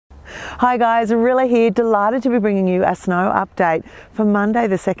Hi guys, Rilla here, delighted to be bringing you a snow update for Monday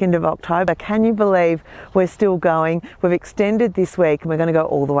the 2nd of October. Can you believe we're still going? We've extended this week and we're going to go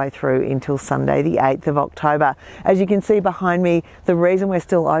all the way through until Sunday the 8th of October. As you can see behind me, the reason we're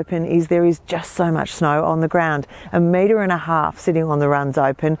still open is there is just so much snow on the ground. 1.5 meters sitting on the runs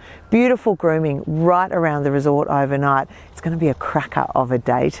open. Beautiful grooming right around the resort overnight. It's going to be a cracker of a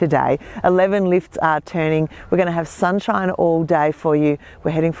day today. 11 lifts are turning. We're going to have sunshine all day for you.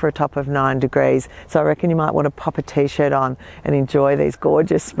 We're heading for a top of 9 degrees. So I reckon you might want to pop a t-shirt on and enjoy these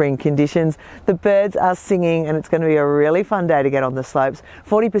gorgeous spring conditions. The birds are singing and it's going to be a really fun day to get on the slopes.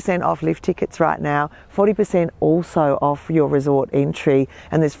 40% off lift tickets right now. 40% also off your resort entry,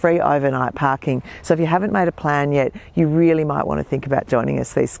 and there's free overnight parking. So if you haven't made a plan yet, you really might want to think about joining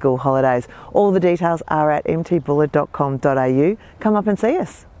us these school holidays. All the details are at mtbullard.com.au. Come up and see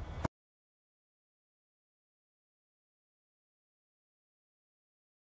us.